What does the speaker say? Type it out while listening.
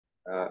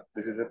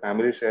This is a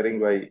family sharing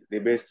by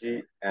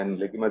Deepesh and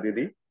Laghima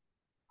Didi.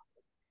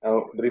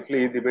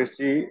 Briefly,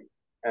 Deepesh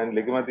and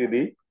Laghima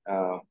Didi,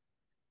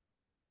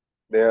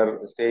 they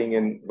are staying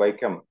in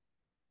Vaikam.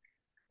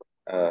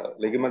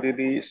 Laghima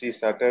Didi, she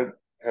started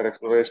her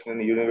exploration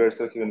in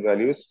universal human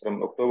values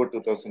from October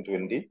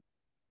 2020.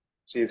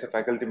 She is a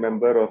faculty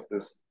member of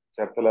this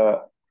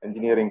Chaptala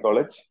Engineering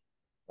College,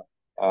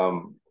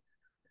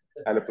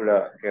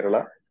 Alappuzha,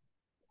 Kerala.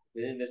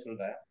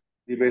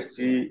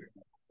 Deepesh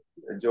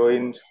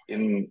joined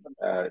in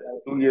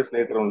 2 years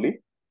later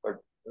only, but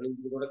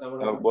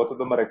both of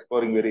them are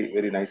exploring very,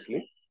 very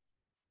nicely.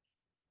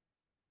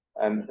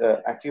 And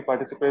active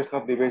participation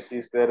of Deepesh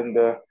is there in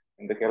the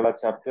Kerala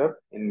chapter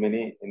in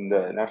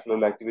the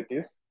national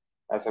activities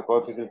as a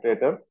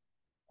co-facilitator,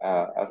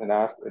 as an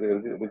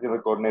regional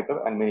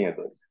coordinator, and many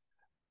others.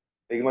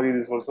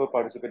 Laghima is also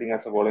participating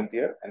as a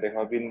volunteer, and they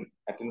have been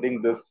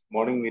attending this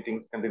morning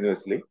meetings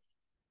continuously.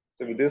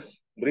 So with this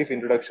brief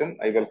introduction,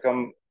 I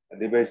welcome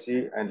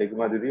Deepesh and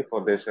Laghima Didi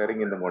for their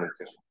sharing in the morning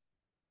session.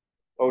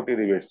 Over to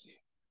Deepesh.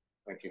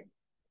 Thank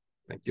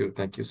you.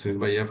 Thank you, Sunil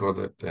Bhaiya, for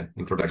that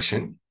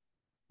introduction.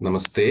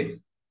 Namaste.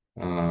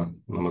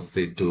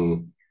 Namaste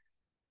to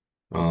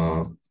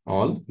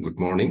all. Good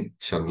morning,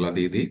 Sharmila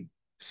Didi,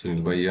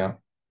 Sunil Bhaiya,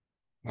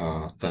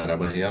 Tara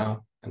Bhaiya,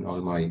 and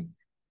all my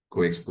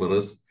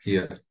co-explorers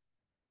here.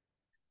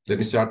 Let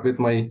me start with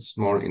my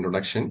small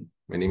introduction.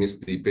 My name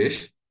is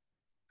Deepesh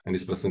and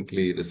is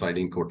presently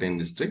residing in Kottayam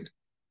district,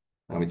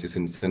 which is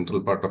in central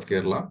part of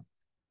Kerala.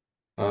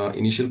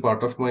 Initial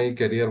part of my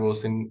career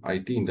was in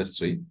IT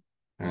industry,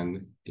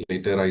 and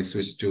later I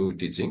switched to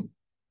teaching.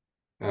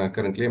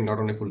 Currently, I'm not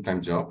on a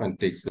full-time job and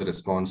takes the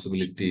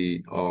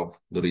responsibility of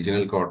the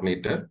regional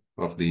coordinator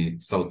of the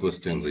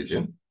Southwestern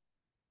region.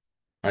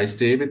 I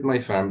stay with my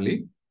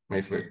family. My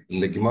friend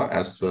Laghima,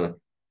 as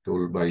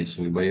told by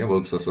Sunil Bhaiya,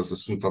 works as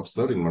assistant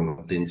professor in one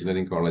of the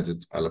engineering college at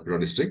Alappuzha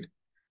district.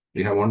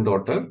 We have one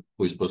daughter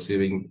who is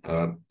pursuing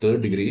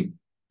third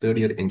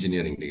year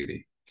engineering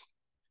degree.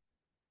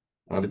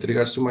 With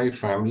regards to my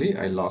family,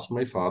 I lost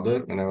my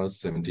father when I was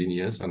 17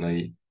 years, and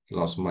I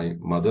lost my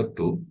mother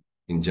too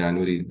in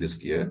January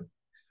this year.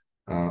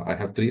 I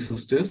have 3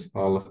 sisters.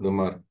 All of them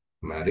are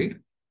married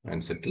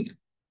and settled.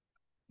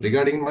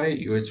 Regarding my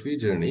UHV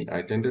journey, I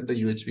attended the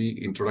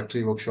UHV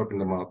introductory workshop in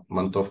the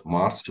month of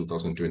March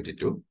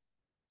 2022.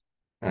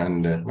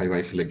 And my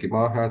wife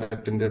Laghima had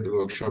attended the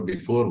workshop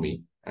before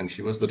me, and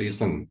she was the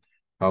reason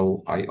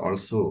how I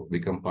also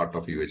become part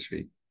of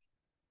UHV.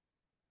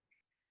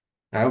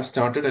 I have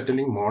started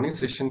attending morning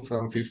session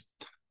from 5th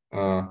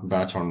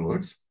batch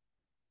onwards.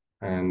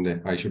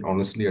 And I should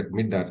honestly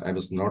admit that I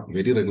was not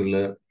very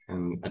regular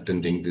in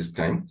attending this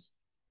time.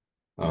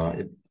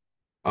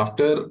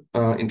 After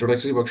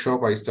introductory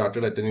workshop, I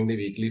started attending the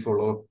weekly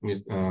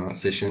follow-up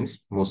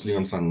sessions, mostly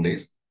on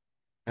Sundays,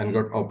 and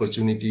got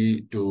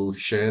opportunity to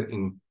share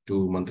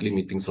into monthly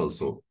meetings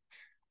also.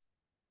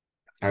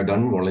 I've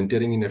done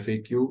volunteering in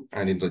FAQ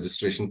and in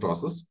registration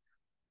process,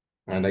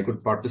 and I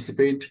could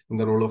participate in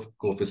the role of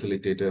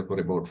co-facilitator for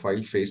about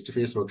 5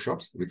 face-to-face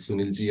workshops with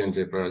Sunil ji and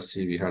Jayaprakash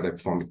ji. We had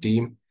formed a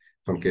team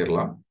from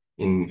Kerala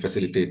in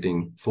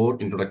facilitating 4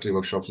 introductory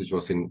workshops, which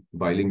was in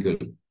bilingual,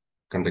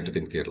 conducted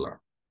in Kerala.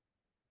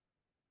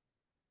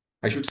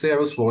 I should say I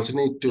was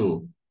fortunate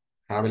to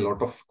have a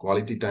lot of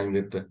quality time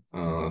with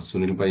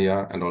Sunil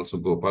Bhaiya and also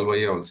Gopal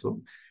Bhaiya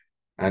also,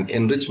 and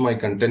enrich my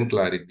content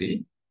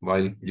clarity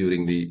while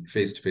during the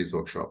face-to-face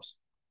workshops.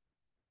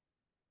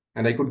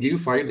 And I could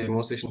give 5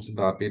 demo sessions in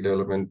the RPA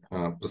development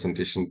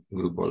presentation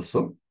group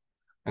also.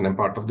 And I'm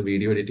part of the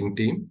video editing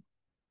team.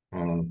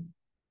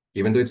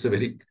 Even though it's a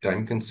very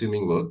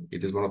time-consuming work,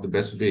 it is one of the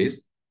best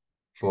ways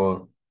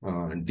for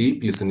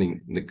deep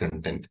listening in the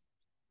content.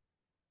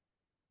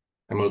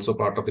 I'm also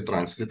part of the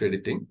transcript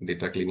editing,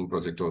 data cleaning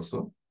project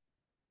also.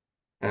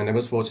 And I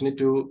was fortunate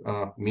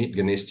to meet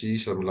Ganesh ji,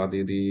 Sharmila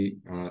Didi,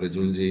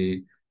 Rajul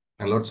ji,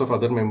 and lots of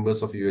other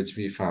members of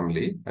UHV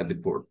family at the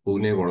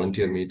Pune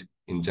volunteer meet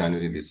in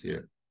January this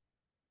year.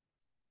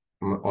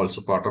 I'm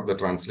also part of the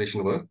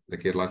translation work, the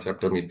Kerala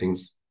chapter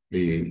meetings,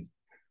 the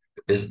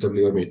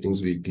SWR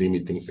meetings, weekly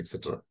meetings,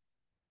 etc.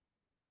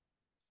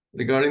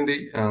 Regarding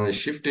the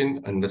shift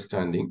in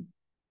understanding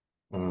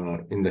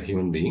in the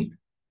human being,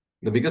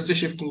 the biggest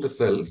shift in the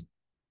self,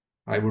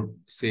 I would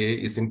say,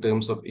 is in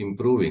terms of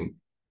improving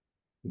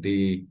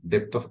the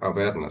depth of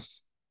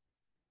awareness.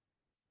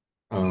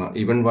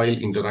 Even while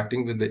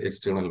interacting with the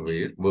external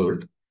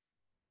world,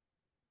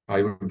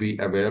 I would be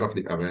aware of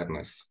the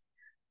awareness,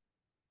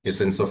 a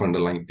sense of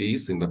underlying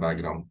peace in the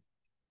background.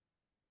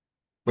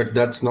 But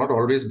that's not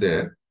always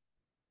there.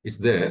 It's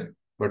there,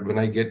 but when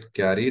I get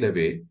carried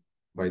away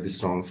by the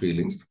strong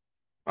feelings,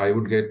 I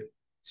would get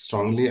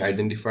strongly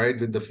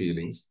identified with the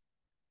feelings,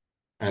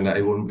 and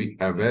I won't be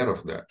aware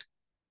of that.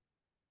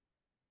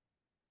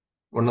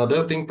 One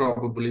other thing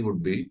probably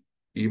would be,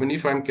 even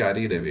if I'm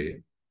carried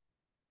away,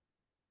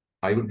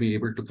 I would be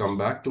able to come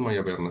back to my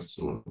awareness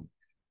soon.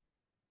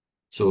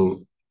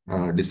 So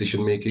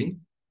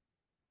decision-making,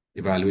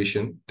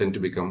 evaluation tend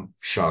to become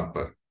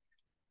sharper.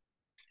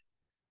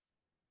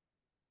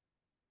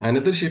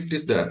 Another shift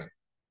is that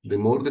the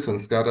more the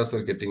sanskaras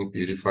are getting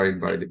purified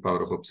by the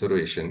power of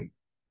observation,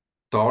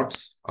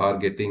 thoughts are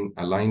getting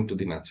aligned to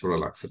the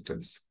natural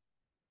acceptance.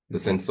 The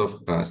sense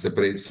of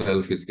separate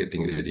self is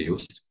getting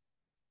reduced.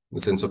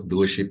 The sense of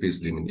doership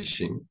is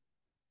diminishing.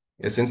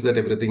 A sense that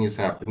everything is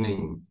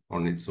happening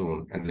on its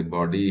own and the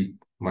body,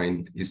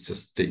 mind is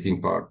just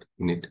taking part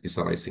in it is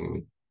arising in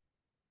me.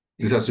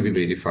 This has to be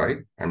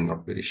verified. I'm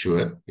not very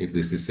sure if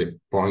this is a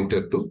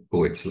pointer to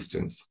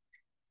coexistence.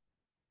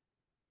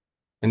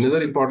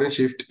 Another important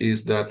shift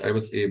is that I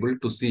was able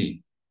to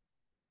see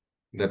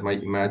that my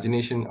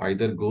imagination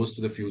either goes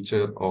to the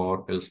future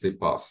or else the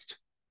past.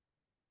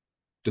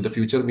 To the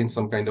future means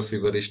some kind of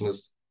feverish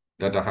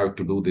that I have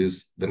to do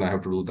this, then I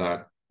have to do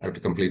that, I have to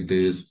complete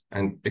this,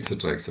 and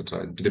etc.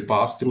 etc. To the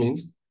past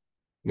means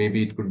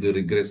maybe it could be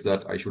regrets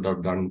that I should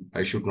not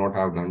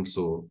have done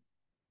so.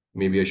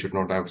 Maybe I should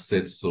not have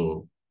said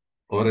so.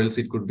 Or else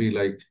it could be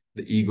like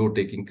the ego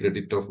taking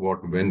credit of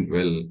what went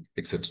well,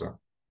 etc.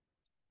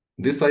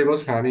 This I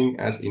was having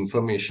as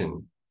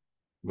information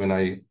when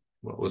I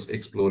was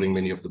exploring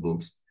many of the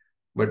books,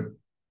 but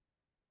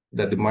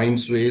that the mind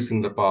sways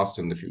in the past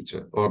and the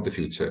future, or the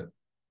future.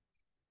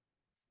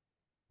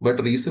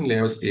 But recently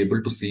I was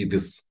able to see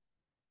this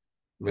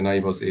when I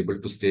was able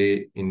to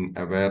stay in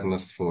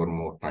awareness for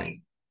more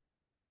time.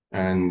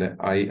 And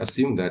I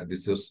assume that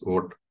this is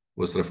what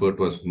was referred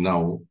to as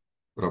now,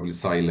 probably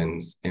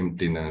silence,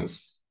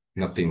 emptiness,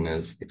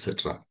 nothingness,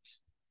 etc.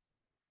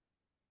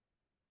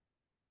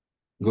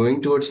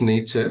 Going towards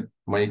nature,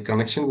 my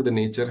connection with the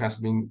nature has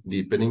been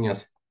deepening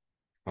as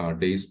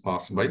days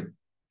pass by.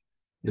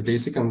 The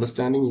basic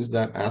understanding is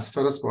that as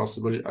far as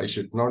possible, I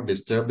should not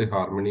disturb the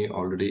harmony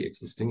already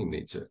existing in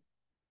nature.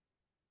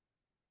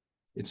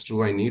 It's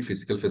true, I need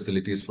physical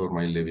facilities for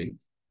my living,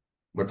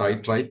 but I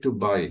try to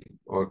buy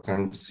or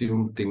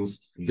consume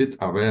things with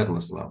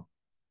awareness now.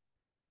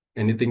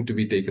 Anything to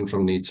be taken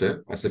from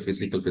nature as a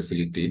physical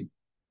facility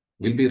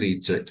will be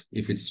rechecked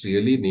if it's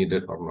really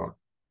needed or not.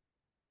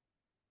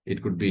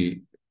 It could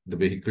be the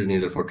vehicle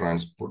needed for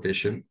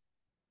transportation,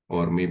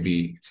 or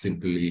maybe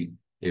simply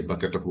a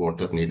bucket of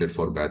water needed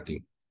for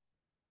bathing.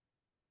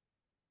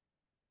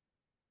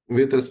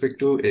 With respect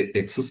to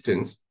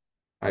existence,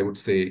 I would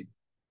say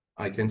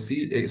I can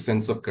see a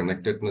sense of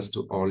connectedness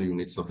to all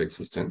units of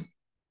existence,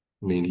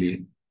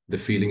 mainly the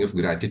feeling of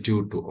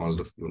gratitude to all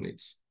the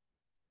units.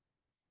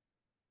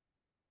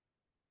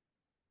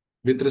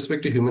 With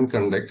respect to human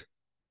conduct,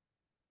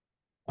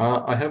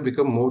 I have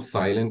become more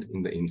silent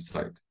in the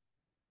inside.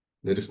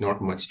 There is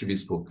not much to be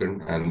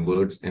spoken and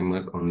words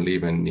emerge only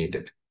when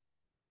needed.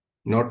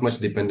 Not much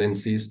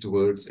dependencies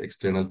towards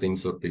external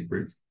things or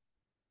people.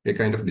 A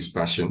kind of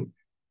dispassion.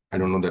 I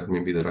don't know that may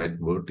be the right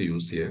word to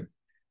use here.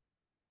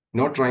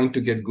 Not trying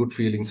to get good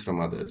feelings from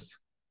others.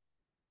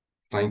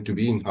 Trying to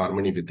be in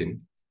harmony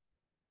within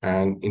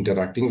and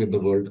interacting with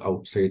the world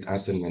outside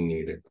as and when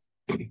needed.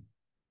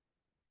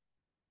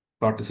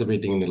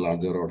 Participating in the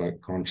larger order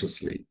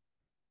consciously.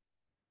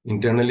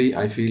 Internally,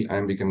 I feel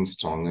I'm becoming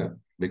stronger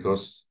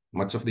because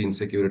much of the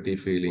insecurity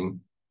feeling,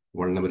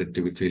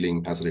 vulnerability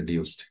feeling has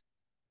reduced.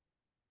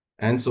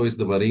 And so is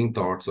the worrying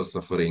thoughts or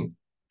suffering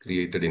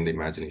created in the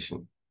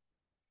imagination.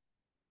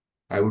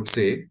 I would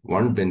say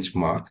one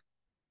benchmark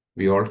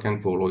we all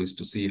can follow is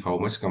to see how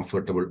much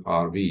comfortable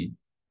are we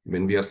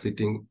when we are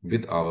sitting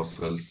with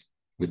ourselves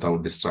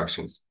without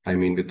distractions. I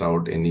mean,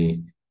 without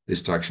any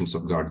distractions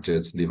of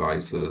gadgets,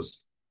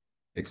 devices,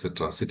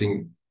 etc.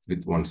 Sitting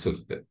with oneself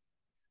there.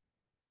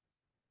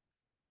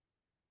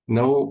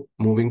 Now,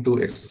 moving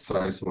to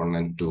exercise 1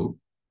 and 2,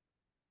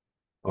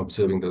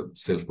 observing the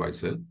self by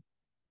self.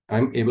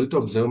 I'm able to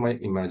observe my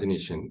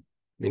imagination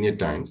many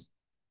times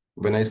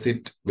when I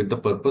sit with the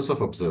purpose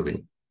of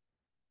observing.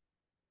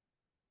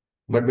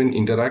 But when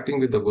interacting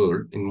with the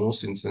world, in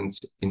most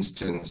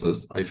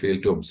instances, I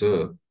fail to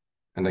observe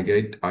and I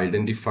get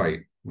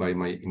identified by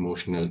my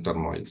emotional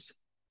turmoils.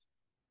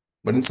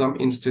 But in some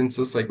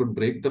instances, I could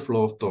break the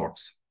flow of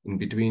thoughts in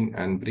between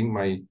and bring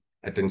my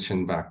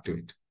attention back to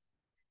it.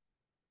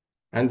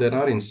 And there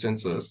are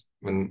instances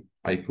when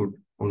I could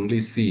only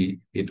see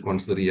it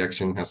once the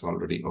reaction has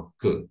already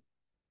occurred.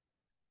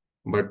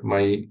 But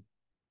my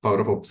power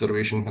of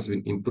observation has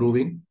been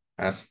improving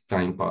as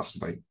time passed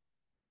by.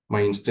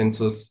 My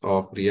instances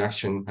of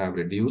reaction have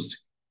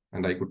reduced,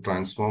 and I could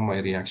transform my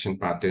reaction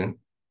pattern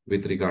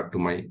with regard to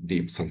my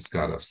deep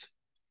samskaras.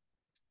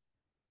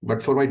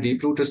 But for my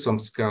deep-rooted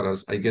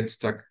samskaras, I get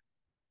stuck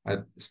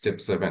at step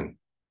 7.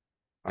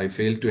 I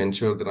fail to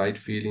ensure the right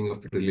feeling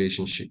of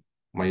relationship.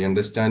 My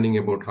understanding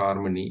about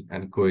harmony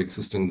and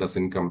coexistence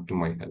doesn't come to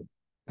my help,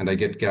 and I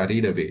get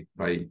carried away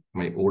by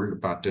my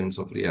old patterns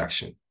of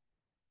reaction.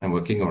 I'm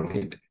working on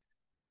it.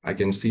 I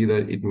can see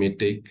that it may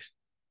take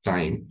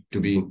time to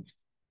be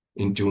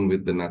in tune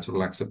with the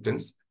natural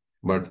acceptance,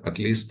 but at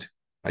least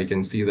I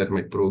can see that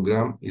my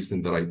program is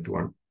in the right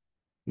one.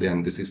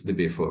 Then this is the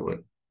way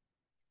forward.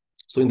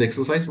 So in the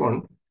exercise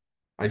 1,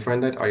 I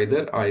find that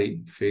either I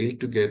fail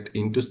to get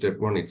into step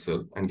 1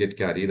 itself and get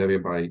carried away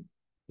by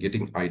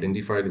getting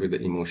identified with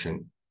the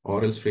emotion,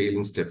 or else fail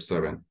in step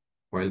 7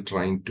 while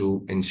trying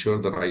to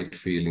ensure the right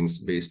feelings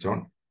based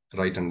on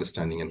right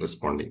understanding and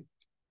responding.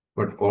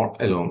 But all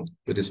along,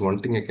 there is one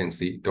thing I can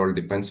see. It all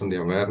depends on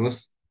the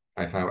awareness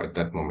I have at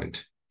that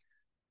moment.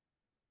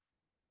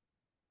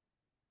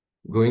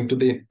 Going to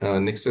the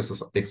next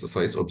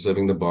exercise,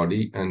 observing the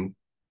body and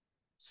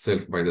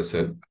self by the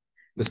self.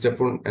 The step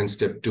 1 and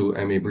step 2,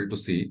 I'm able to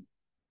see.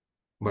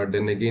 But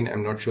then again,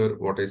 I'm not sure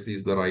what I see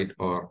is the right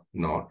or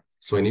not.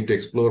 So I need to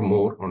explore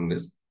more on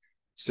this.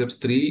 Steps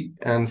 3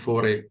 and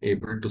 4, I'm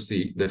able to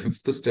see. The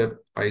 5th step,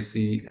 I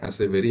see as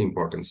a very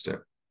important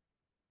step.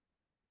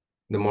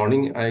 The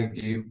meaning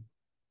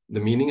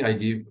I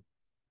give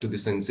to the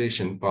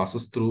sensation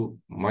passes through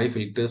my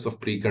filters of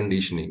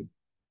preconditioning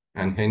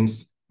and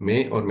hence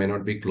may or may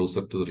not be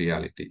closer to the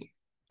reality.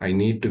 I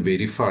need to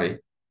verify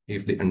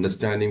if the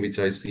understanding which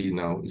I see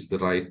now is the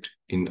right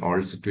in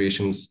all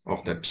situations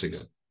of that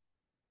trigger.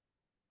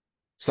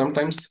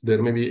 Sometimes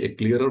there may be a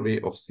clearer way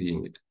of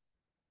seeing it.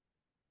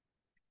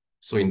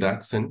 So in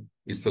that sense,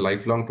 it's a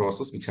lifelong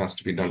process which has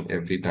to be done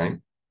every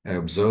time I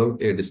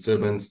observe a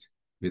disturbance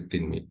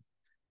within me.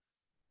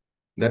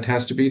 That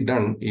has to be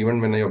done even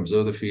when I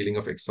observe the feeling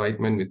of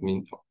excitement with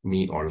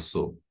me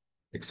also.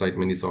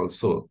 Excitement is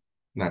also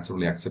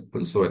naturally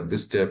acceptable. So at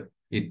this step,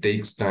 it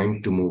takes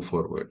time to move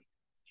forward.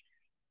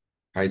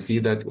 I see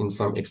that in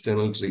some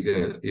external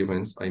trigger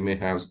events, I may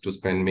have to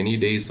spend many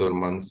days or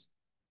months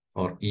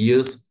or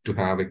years to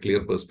have a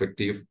clear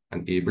perspective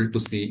and able to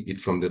see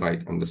it from the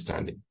right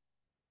understanding.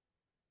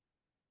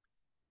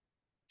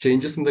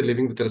 Changes in the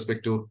living with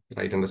respect to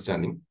right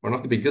understanding. One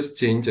of the biggest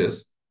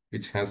changes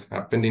which has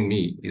happened in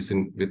me is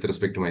with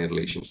respect to my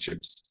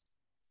relationships.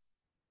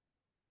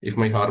 If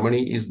my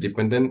harmony is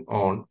dependent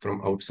on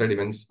from outside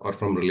events or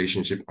from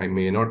relationship, I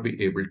may not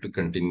be able to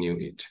continue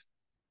it.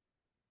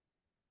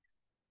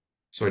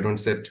 So I don't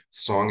set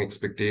strong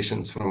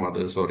expectations from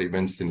others or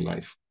events in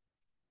life.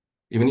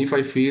 Even if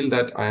I feel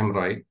that I am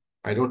right,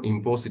 I don't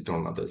impose it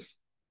on others.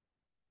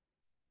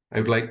 I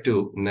would like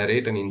to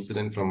narrate an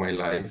incident from my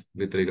life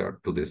with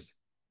regard to this.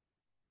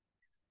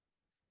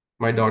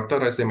 My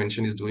daughter, as I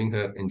mentioned, is doing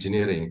her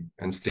engineering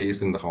and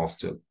stays in the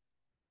hostel.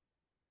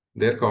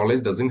 Their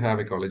college doesn't have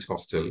a college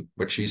hostel,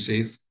 but she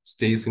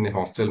stays in a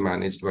hostel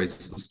managed by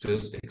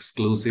sisters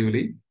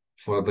exclusively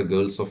for the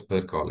girls of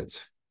her college.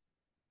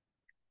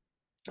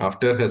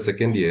 After her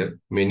second year,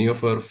 many of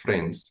her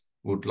friends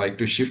would like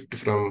to shift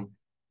from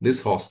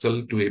this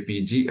hostel to a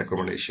PG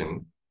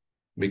accommodation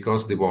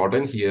because the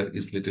warden here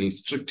is little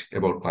strict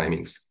about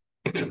timings.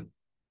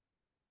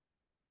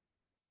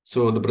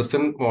 So the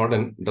present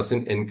warden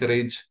doesn't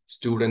encourage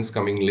students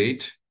coming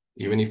late,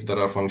 even if there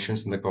are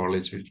functions in the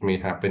college which may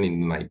happen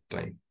in the night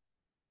time.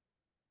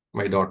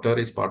 My daughter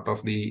is part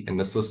of the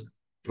NSS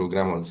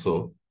program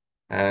also,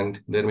 and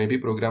there may be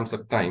programs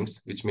at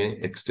times which may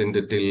extend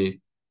till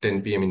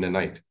 10 p.m. in the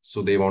night.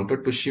 So they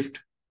wanted to shift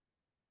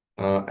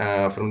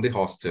from the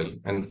hostel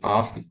and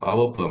ask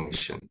our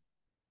permission.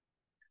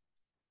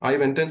 I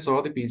went and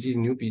saw the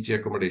new PG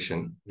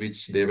accommodation,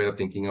 which they were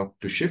thinking of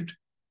to shift.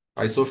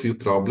 I saw a few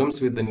problems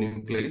with the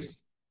new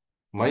place.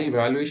 My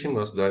evaluation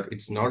was that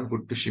it's not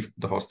good to shift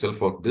the hostel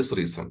for this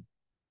reason.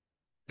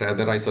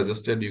 Rather, I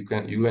suggested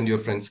you and your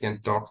friends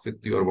can talk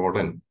with your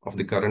warden of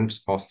the current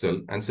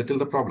hostel and settle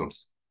the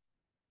problems.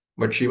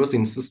 But she was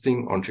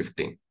insisting on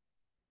shifting.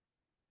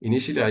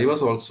 Initially, I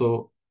was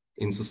also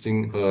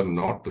insisting her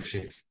not to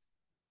shift.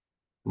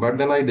 But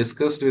then I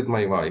discussed with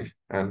my wife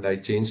and I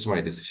changed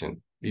my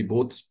decision. We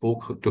both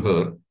spoke to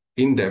her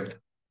in depth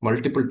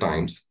multiple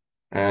times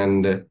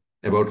and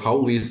about how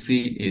we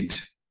see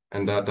it,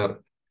 and that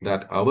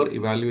our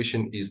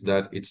evaluation is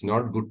that it's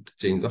not good to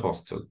change the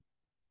hostel.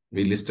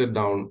 We listed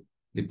down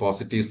the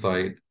positive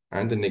side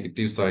and the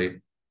negative side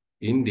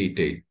in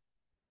detail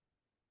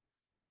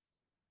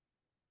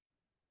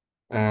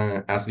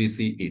as we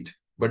see it.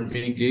 But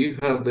we gave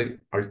her the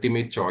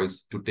ultimate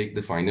choice to take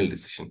the final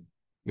decision.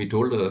 We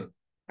told her,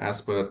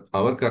 as per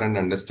our current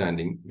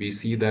understanding, we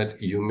see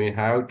that you may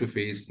have to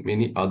face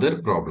many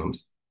other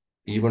problems,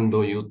 even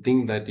though you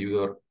think that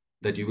you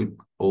will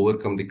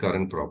overcome the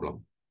current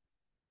problem.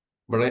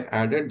 But I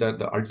added that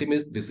the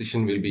ultimate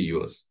decision will be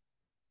yours.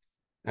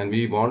 And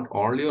we want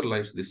all your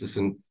life's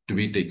decision to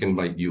be taken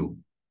by you.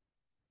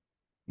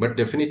 But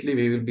definitely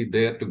we will be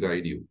there to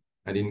guide you.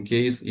 And in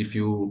case if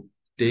you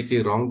take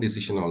a wrong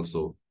decision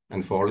also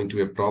and fall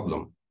into a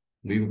problem,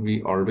 we will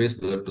be always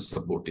there to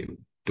support you,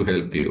 to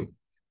help you.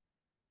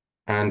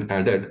 And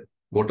added,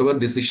 whatever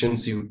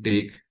decisions you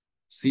take,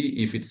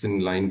 see if it's in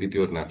line with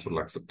your natural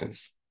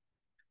acceptance.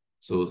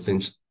 So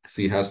since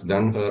she has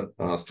done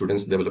her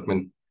students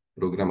development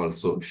program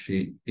also,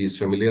 she is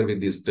familiar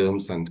with these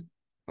terms and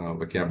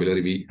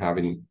vocabulary we have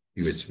in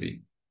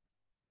UHV.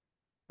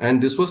 And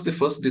this was the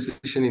first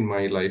decision in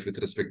my life with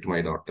respect to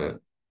my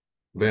daughter,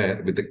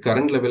 where with the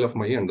current level of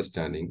my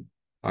understanding,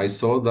 I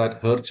saw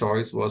that her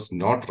choice was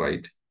not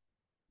right,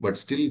 but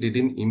still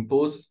didn't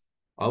impose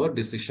our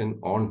decision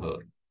on her,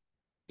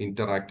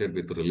 interacted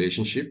with the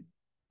relationship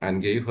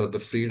and gave her the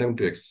freedom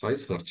to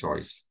exercise her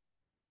choice.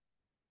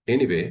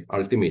 Anyway,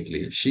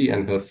 ultimately, she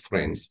and her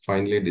friends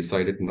finally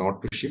decided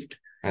not to shift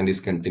and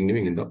is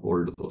continuing in the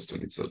old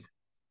hostel itself.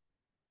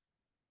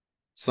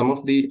 Some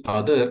of the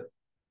other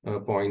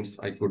points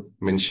I could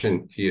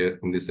mention here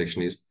in this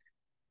section is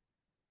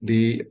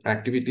the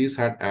activities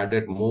had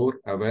added more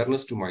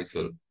awareness to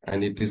myself,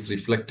 and it is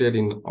reflected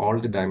in all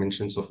the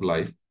dimensions of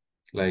life,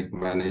 like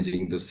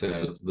managing the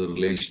self, the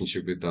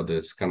relationship with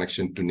others,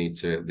 connection to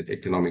nature, the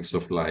economics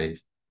of life,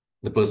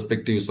 the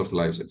perspectives of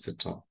lives,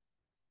 etc.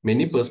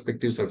 Many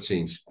perspectives have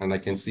changed, and I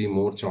can see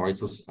more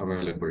choices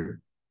available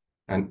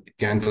and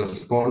can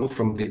respond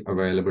from the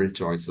available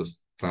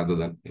choices rather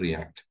than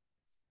react.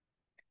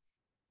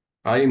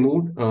 I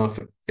moved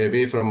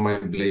away from my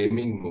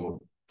blaming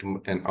mode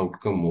to an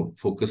outcome mode,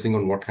 focusing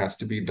on what has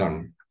to be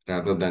done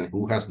rather than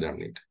who has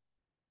done it.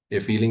 A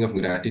feeling of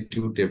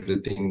gratitude to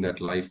everything that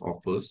life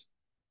offers.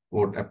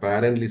 What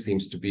apparently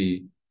seems to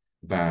be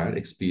bad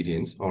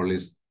experience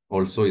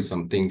also is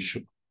something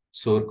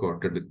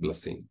sour-coated with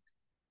blessing.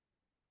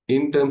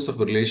 In terms of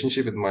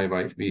relationship with my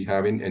wife, we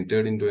haven't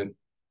entered into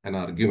an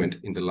argument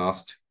in the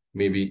last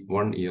maybe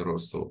 1 year or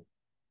so.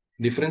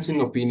 Difference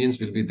in opinions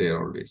will be there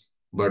always,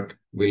 but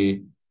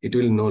it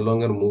will no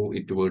longer move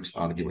it towards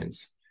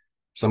arguments.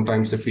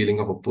 Sometimes a feeling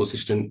of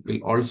opposition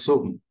will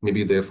also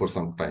maybe there for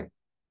some time,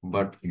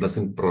 but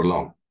doesn't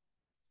prolong.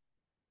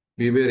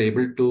 We were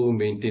able to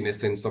maintain a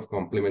sense of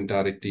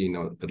complementarity in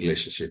our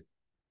relationship.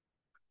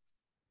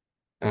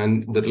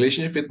 And the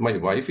relationship with my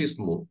wife is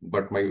smooth,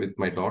 but with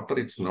my daughter,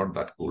 it's not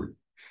that cool.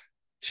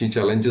 She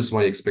challenges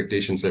my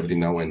expectations every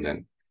now and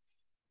then.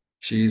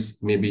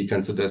 She's maybe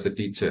considered as a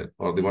teacher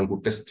or the one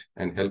who tests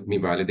and help me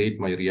validate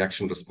my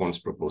reaction response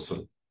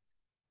proposal.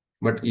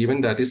 But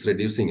even that is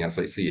reducing as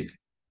I see it.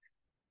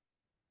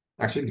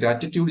 Actually,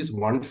 gratitude is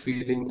one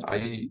feeling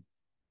I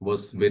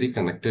was very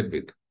connected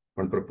with,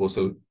 one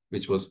proposal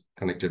which was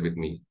connected with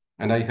me.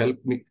 And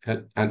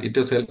it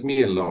has helped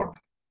me a lot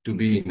to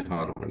be in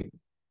harmony.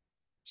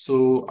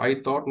 So I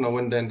thought now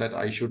and then that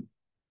I should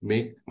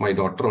make my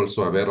daughter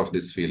also aware of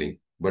this feeling.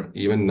 But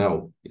even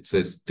now, it's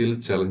a still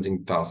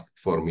challenging task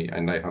for me,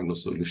 and I have no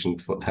solution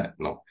for that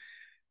now.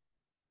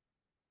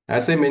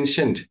 As I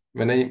mentioned,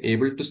 when I'm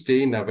able to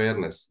stay in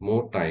awareness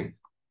more time,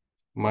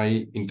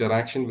 my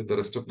interaction with the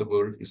rest of the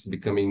world is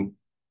becoming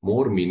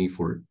more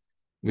meaningful,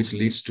 which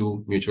leads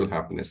to mutual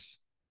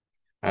happiness.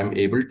 I'm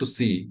able to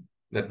see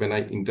that when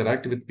I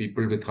interact with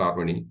people with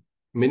harmony,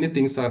 many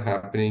things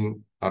are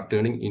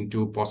turning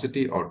into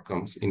positive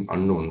outcomes in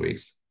unknown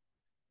ways.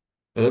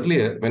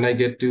 Earlier, when I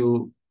get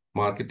to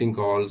marketing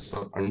calls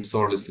or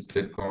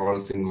unsolicited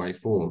calls in my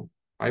phone,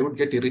 I would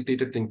get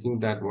irritated thinking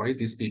that why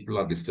these people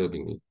are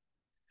disturbing me.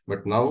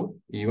 But now,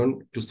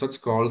 even to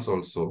such calls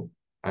also,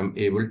 I'm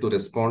able to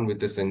respond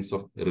with a sense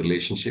of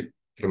relationship,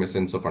 from a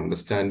sense of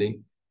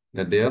understanding,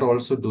 that they are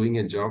also doing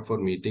a job for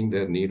meeting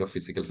their need of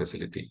physical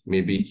facility.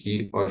 Maybe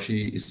he or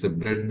she is a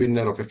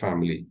breadwinner of a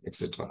family,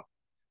 etc.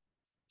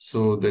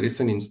 So there is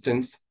an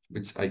instance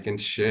which I can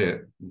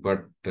share,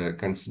 but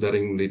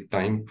considering the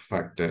time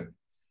factor,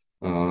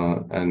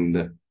 I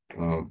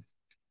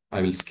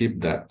will skip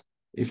that.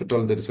 If at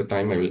all there is a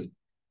time, I will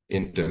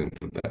enter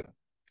into that.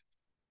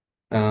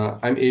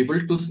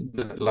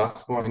 The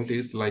last point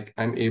is like,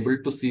 I'm able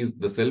to see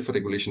the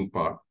self-regulation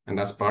part. And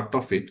as part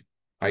of it,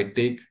 I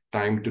take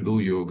time to do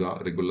yoga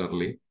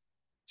regularly,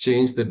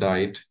 change the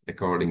diet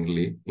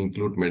accordingly,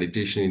 include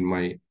meditation in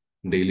my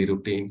daily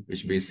routine,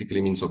 which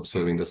basically means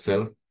observing the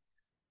self,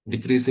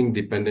 decreasing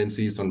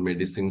dependencies on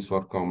medicines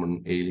for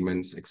common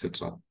ailments,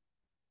 etc.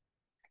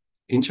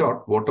 In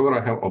short, whatever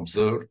I have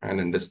observed and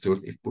understood,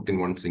 if put in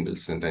one single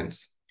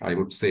sentence, I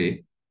would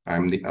say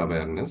I'm the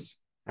awareness.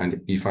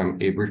 And if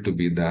I'm able to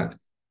be that,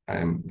 I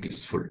am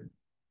blissful.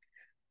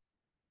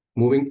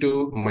 Moving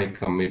to my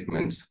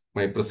commitments,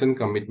 my present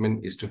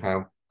commitment is to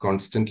have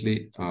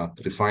constantly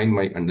refine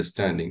my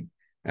understanding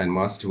and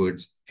march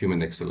towards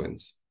human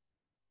excellence.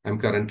 I'm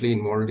currently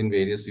involved in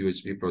various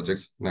UHB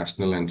projects,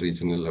 national and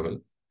regional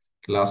level.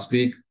 Last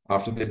week,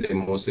 after the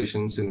demo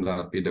sessions in the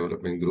RP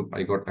development group,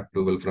 I got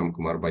approval from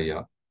Kumar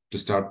Bhaiya to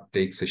start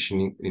take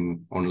sessioning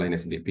in online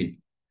FDP.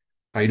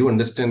 I do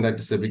understand that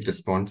it's a big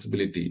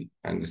responsibility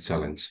and a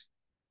challenge.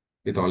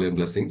 With all your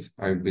blessings,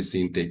 I will be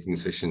seen taking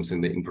sessions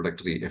in the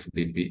introductory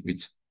FDP,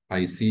 which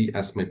I see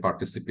as my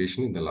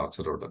participation in the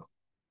larger order.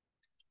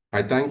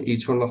 I thank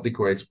each one of the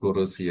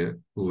co-explorers here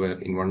who were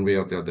in one way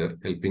or the other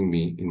helping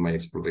me in my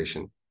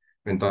exploration.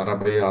 When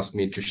Tarabai asked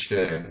me to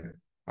share,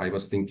 I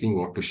was thinking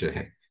what to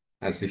share,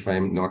 as if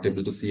I'm not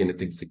able to see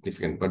anything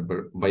significant. But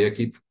Bhaiya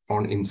keep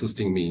on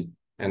insisting me.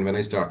 And when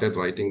I started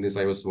writing this,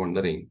 I was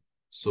wondering,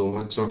 so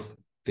much of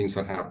things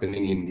are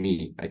happening in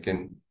me. I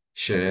can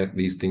share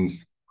these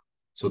things.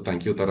 So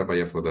thank you,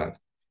 Tarabhaiya, for that.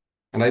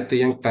 And I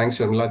thank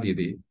Sharmila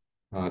Didi,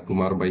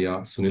 Kumar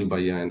Bhaiya, Sunil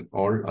Bhaiya, and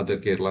all other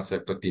Kerala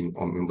chapter team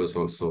members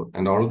also,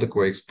 and all the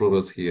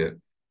co-explorers here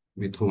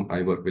with whom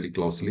I work very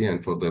closely,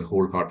 and for their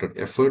wholehearted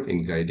effort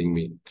in guiding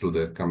me through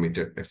their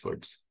committed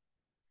efforts.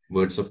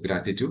 Words of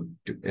gratitude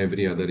to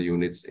every other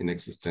units in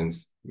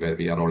existence where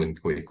we are all in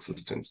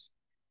coexistence.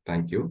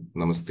 Thank you.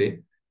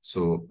 Namaste.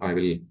 So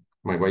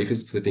my wife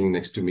is sitting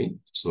next to me,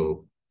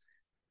 so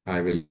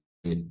I will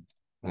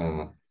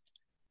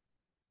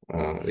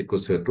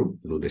request her to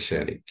do the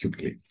sharing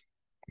quickly.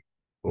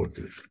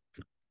 Okay.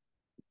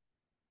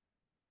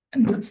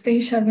 Namaste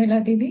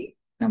Sharmila Didi.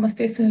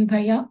 Namaste Sunil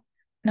Bhaiya.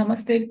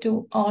 Namaste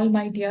to all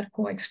my dear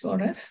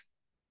co-explorers.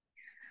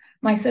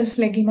 Myself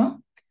Laghima,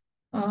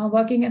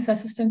 working as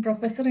assistant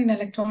professor in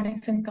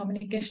electronics and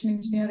communication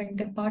engineering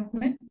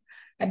department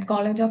at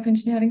College of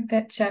Engineering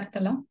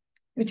Cherthala,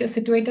 which is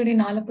situated in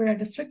Alappuzha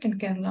district in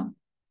Kerala.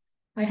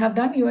 I have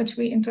done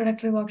UHV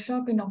introductory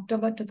workshop in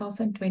October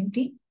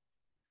 2020,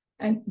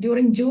 and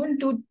during June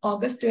to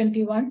August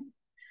 21,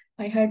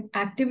 I had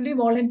actively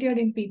volunteered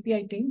in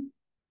PPI team.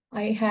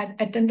 I had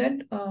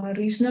attended a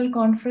regional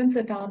conference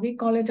at RV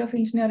College of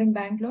Engineering,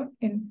 Bangalore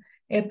in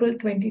April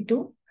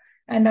 22,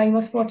 and I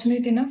was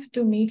fortunate enough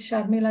to meet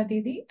Sharmila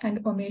Didi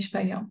and Umesh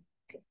Bhaiya.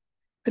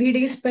 3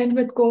 days spent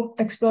with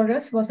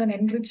co-explorers was an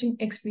enriching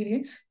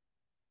experience.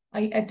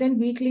 I attend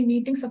weekly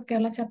meetings of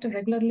Kerala chapter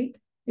regularly,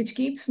 which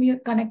keeps me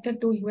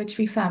connected to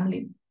UHV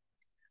family.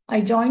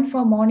 I joined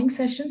for morning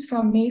sessions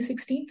from May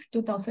 16th,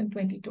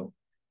 2022.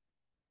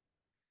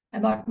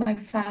 About my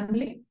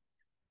family,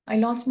 I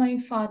lost my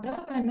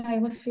father when I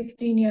was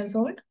 15 years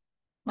old.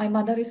 My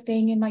mother is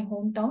staying in my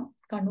hometown,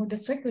 Kannur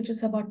district, which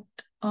is about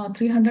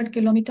 300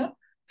 kilometers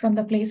from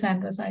the place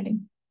I'm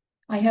residing.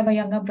 I have a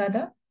younger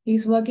brother.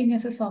 He's working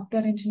as a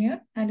software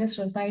engineer and is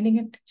residing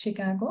at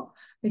Chicago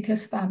with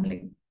his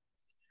family.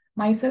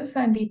 Myself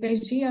and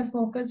Deepesh ji are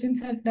focused in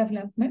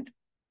self-development,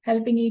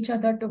 helping each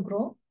other to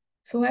grow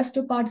so as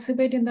to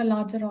participate in the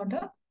larger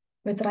order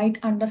with right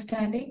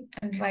understanding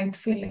and right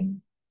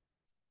feeling.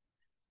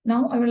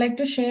 Now, I would like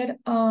to share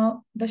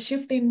the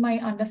shift in my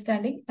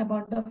understanding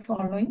about the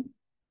following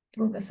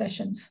through the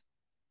sessions.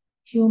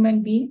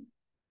 Human being.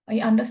 I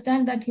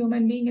understand that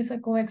human being is a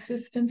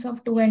coexistence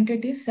of two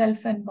entities,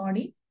 self and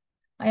body.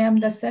 I am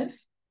the self,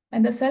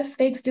 and the self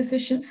takes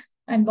decisions,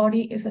 and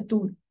body is a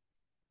tool.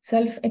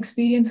 Self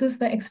experiences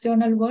the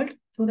external world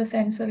through the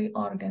sensory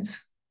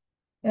organs.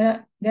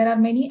 There are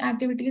many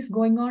activities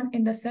going on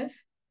in the self.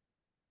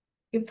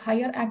 If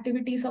higher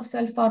activities of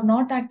self are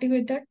not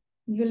activated,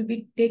 you will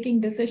be taking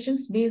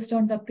decisions based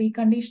on the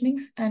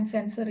preconditionings and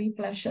sensory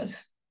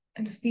pleasures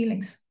and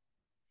feelings.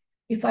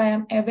 If I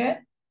am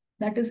aware,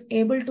 that is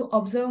able to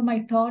observe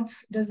my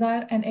thoughts,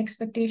 desire, and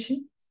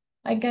expectation,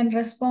 I can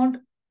respond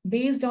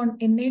based on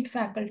innate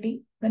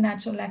faculty, the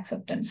natural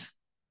acceptance.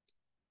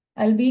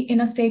 I'll be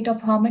in a state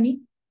of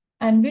harmony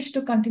and wish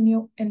to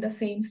continue in the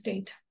same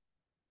state.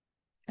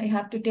 I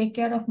have to take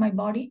care of my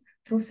body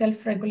through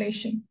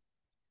self-regulation.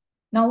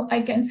 Now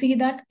I can see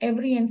that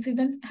every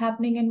incident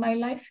happening in my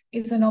life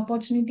is an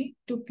opportunity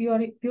to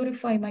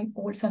purify my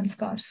old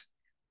samskars.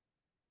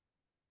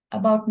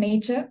 About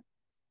nature,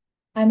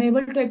 I'm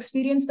able to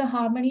experience the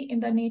harmony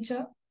in the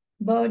nature.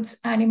 Birds,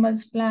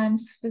 animals,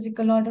 plants,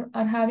 physical order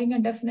are having a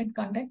definite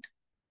conduct.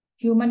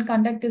 Human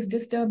conduct is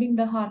disturbing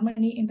the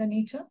harmony in the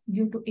nature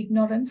due to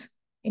ignorance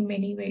in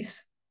many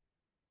ways.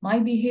 My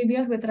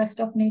behavior with rest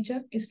of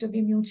nature is to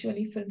be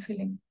mutually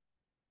fulfilling.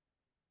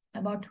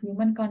 About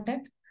human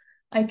conduct,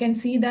 I can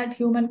see that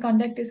human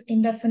conduct is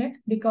indefinite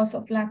because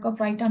of lack of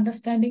right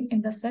understanding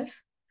in the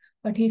self.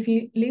 But if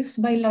he lives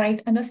by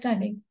right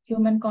understanding,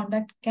 human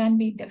conduct can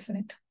be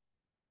definite.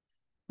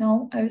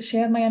 Now I will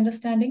share my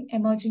understanding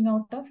emerging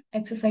out of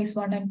exercise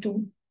 1 and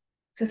 2.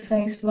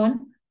 Exercise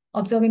 1,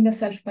 observing the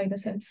self by the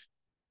self.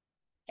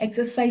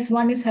 Exercise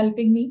 1 is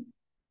helping me.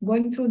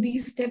 Going through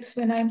these steps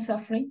when I am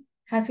suffering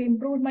has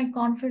improved my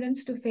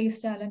confidence to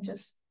face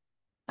challenges.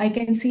 I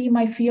can see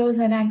my fears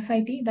and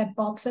anxiety that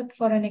pops up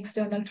for an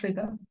external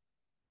trigger.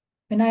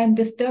 When I am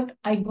disturbed,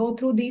 I go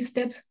through these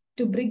steps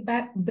to bring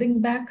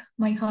back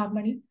my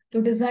harmony,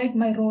 to decide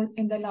my role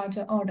in the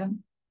larger order.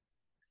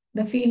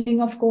 The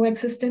feeling of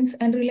coexistence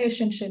and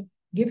relationship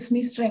gives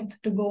me strength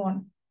to go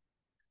on.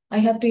 I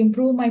have to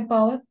improve my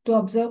power to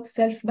observe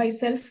self by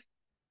self.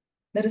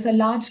 There is a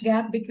large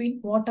gap between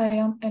what I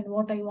am and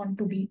what I want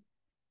to be.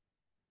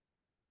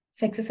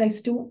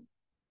 Exercise 2.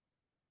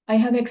 I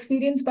have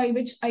experience by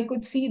which I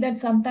could see that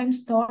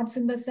sometimes thoughts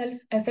in the self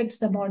affects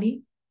the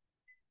body.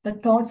 The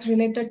thoughts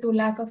related to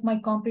lack of my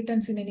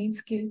competence in any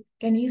skill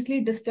can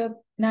easily disturb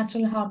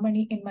natural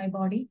harmony in my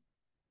body.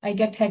 I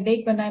get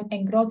headache when I'm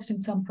engrossed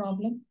in some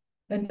problem.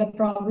 When the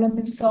problem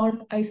is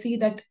solved, I see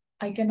that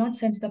I cannot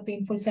sense the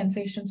painful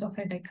sensations of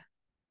headache.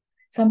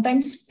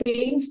 Sometimes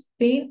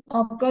pain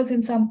occurs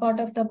in some part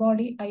of the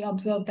body. I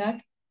observe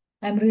that.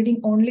 I'm reading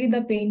only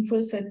the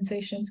painful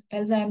sensations,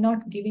 else I am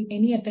not giving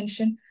any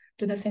attention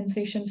to the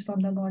sensations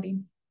from the body.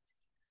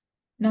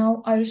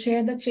 Now I'll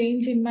share the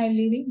change in my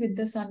living with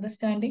this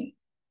understanding.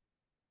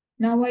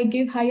 Now I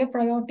give higher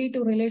priority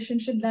to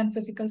relationship than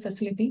physical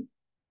facility.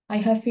 I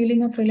have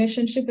feeling of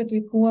relationship with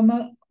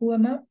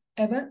whomever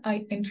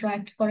I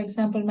interact. For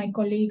example, my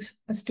colleagues,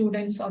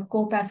 students, or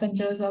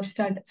co-passengers, or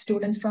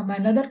students from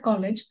another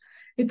college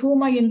with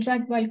whom I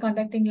interact while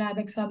conducting lab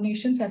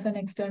examinations as an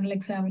external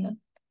examiner.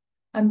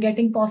 I'm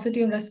getting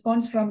positive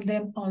response from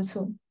them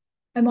also.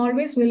 I'm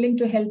always willing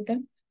to help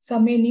them.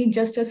 Some may need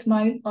just a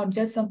smile or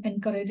just some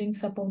encouraging,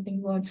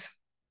 supporting words.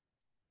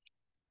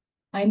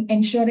 I'm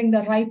ensuring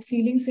the right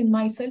feelings in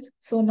myself,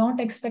 so not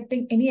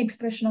expecting any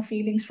expression of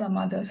feelings from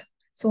others.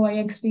 So I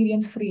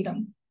experience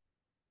freedom.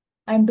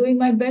 I'm doing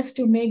my best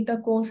to make the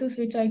courses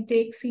which I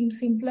take seem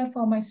simpler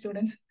for my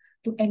students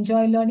to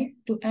enjoy learning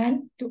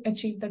and to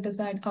achieve the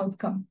desired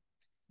outcome.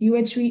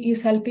 UHV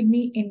is helping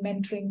me in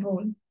mentoring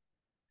role.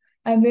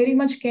 I'm very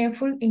much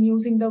careful in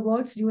using the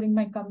words during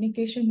my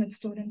communication with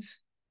students.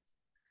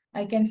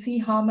 I can see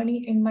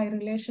harmony in my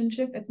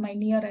relationship with my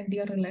near and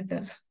dear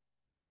relatives.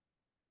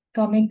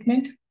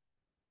 Commitment,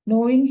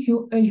 knowing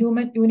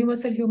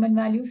universal human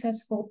values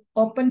has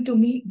opened to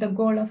me the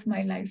goal of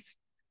my life.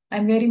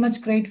 I'm very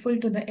much grateful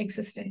to the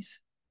existence.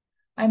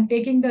 I'm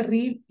taking the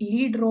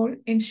lead role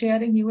in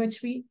sharing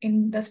UHV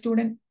in the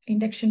student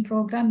induction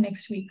program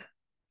next week.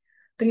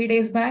 3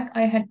 days back,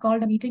 I had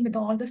called a meeting with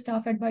all the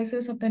staff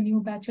advisors of the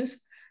new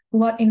batches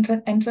who are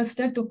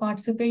interested to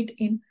participate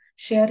in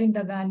sharing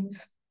the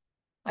values.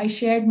 I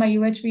shared my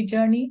UHV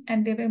journey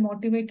and they were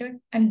motivated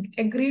and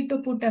agreed to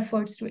put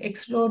efforts to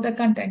explore the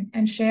content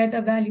and share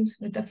the values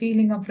with a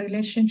feeling of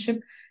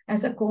relationship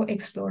as a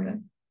co-explorer.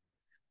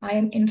 I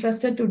am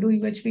interested to do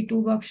UHV 2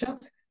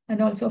 workshops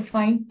and also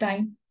find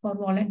time for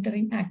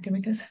volunteering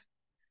activities.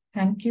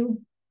 Thank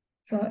you.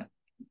 So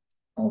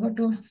over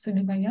to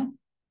Sunil Bhaiya.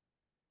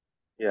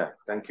 Yeah,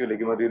 thank you,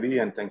 Laghima Didi,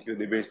 and thank you,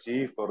 Deepesh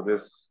ji, for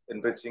this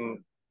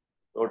enriching,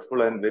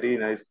 thoughtful, and very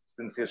nice,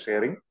 sincere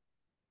sharing.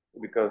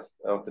 Because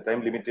of the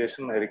time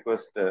limitation, I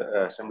request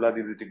Shamla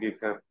Didi to give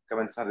her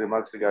comments and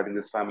remarks regarding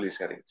this family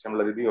sharing.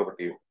 Shamla Didi, over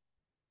to you.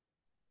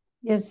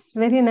 Yes,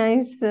 very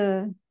nice,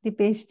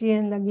 Deepesh ji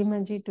and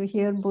Laghima ji, to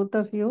hear both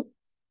of you.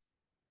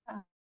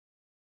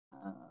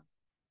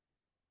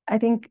 I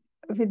think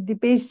with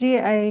Deepesh ji,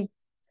 I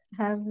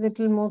have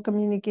little more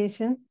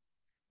communication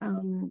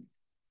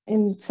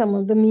in some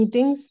of the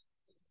meetings.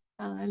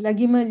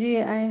 Laghima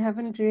ji, I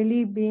haven't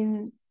really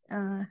been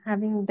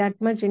having that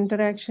much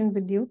interaction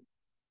with you,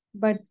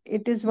 but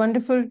it is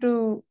wonderful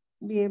to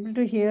be able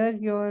to hear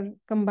your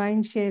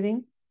combined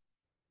sharing,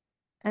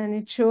 and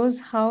it shows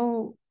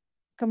how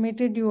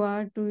committed you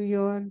are to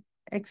your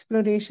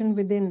exploration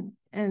within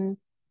and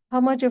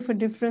how much of a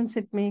difference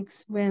it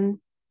makes when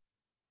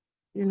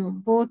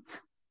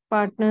both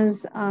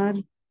partners are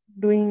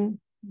doing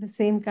the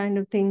same kind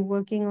of thing,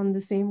 working on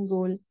the same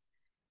goal,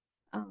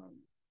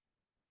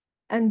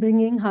 and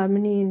bringing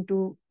harmony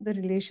into the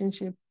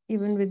relationship,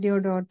 even with your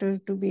daughter,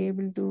 to be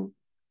able to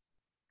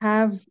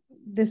have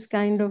this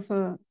kind of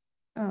a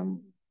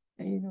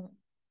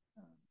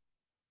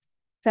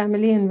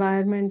family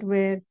environment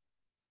where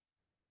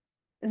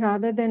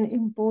rather than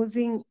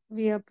imposing,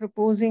 we are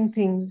proposing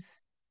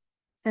things.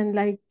 And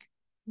like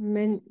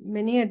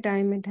many a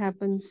time it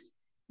happens,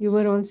 you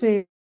were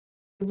also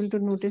able to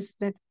notice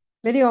that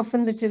very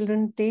often the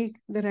children take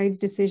the right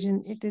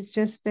decision. It is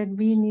just that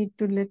we need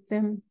to let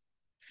them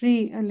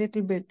free a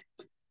little bit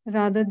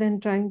rather than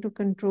trying to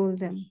control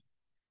them.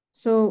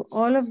 So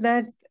all of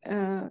that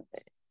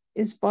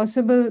is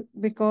possible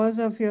because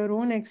of your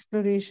own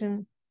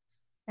exploration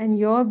and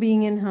your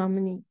being in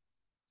harmony.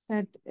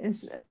 That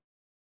is,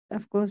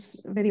 of course,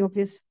 very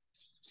obvious.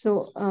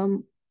 So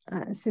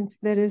since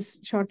there is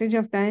shortage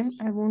of time,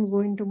 I won't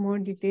go into more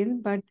detail,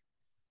 but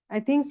I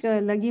think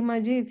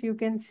Laghima ji, if you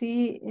can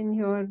see in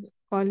your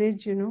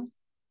college,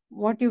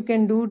 what you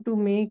can do to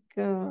make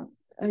a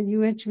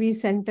UHV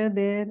center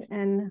there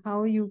and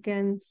how you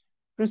can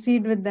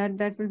proceed with that,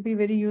 that will be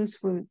very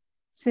useful.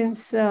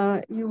 Since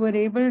you were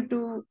able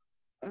to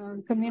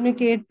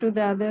communicate to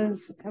the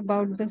others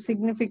about the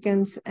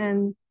significance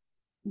and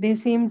they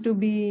seem to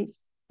be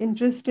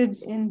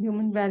interested in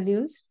human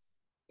values,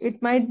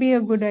 it might be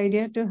a good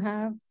idea to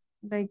have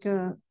like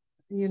a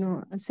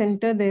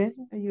center there,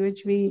 a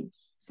UHV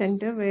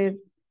center where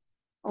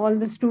all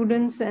the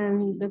students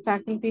and the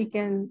faculty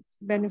can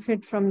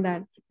benefit from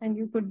that, and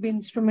you could be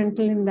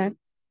instrumental in that.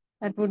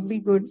 That would be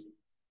good.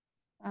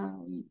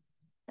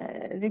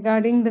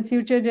 Regarding the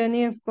future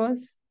journey, of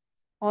course,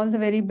 all the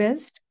very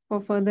best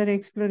for further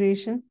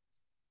exploration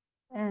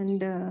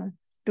and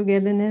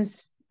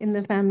togetherness in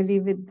the family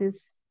with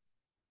this.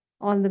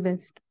 All the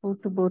best,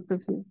 both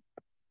of you.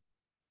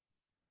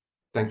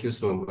 Thank you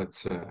so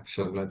much,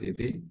 Sharla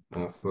Didi,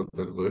 for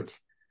the words.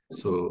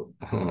 So,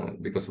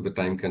 because of the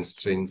time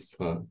constraints,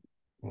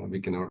 we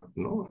cannot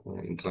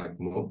interact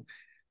more.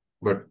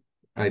 But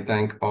I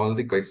thank all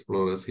the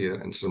co-explorers here,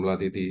 and Sharla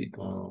Didi,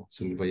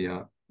 Sunil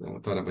Bhaiya,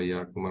 Tara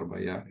Bhaiya, Kumar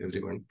Bhaiya,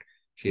 everyone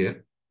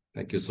here.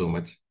 Thank you so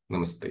much.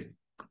 Namaste.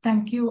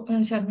 Thank you,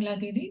 Sharmila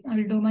Didi.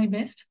 I'll do my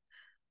best,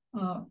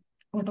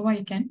 whatever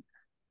I can,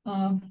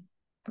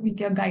 with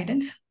your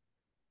guidance.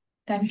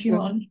 Thank you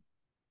all.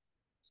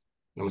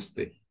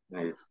 Namaste.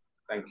 Nice.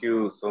 Thank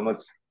you so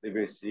much,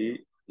 Deepesh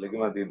ji,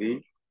 Laghima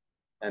Didi,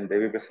 and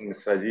Deepesh and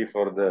Misra ji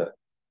for the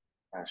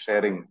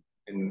sharing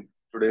in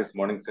today's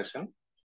morning session.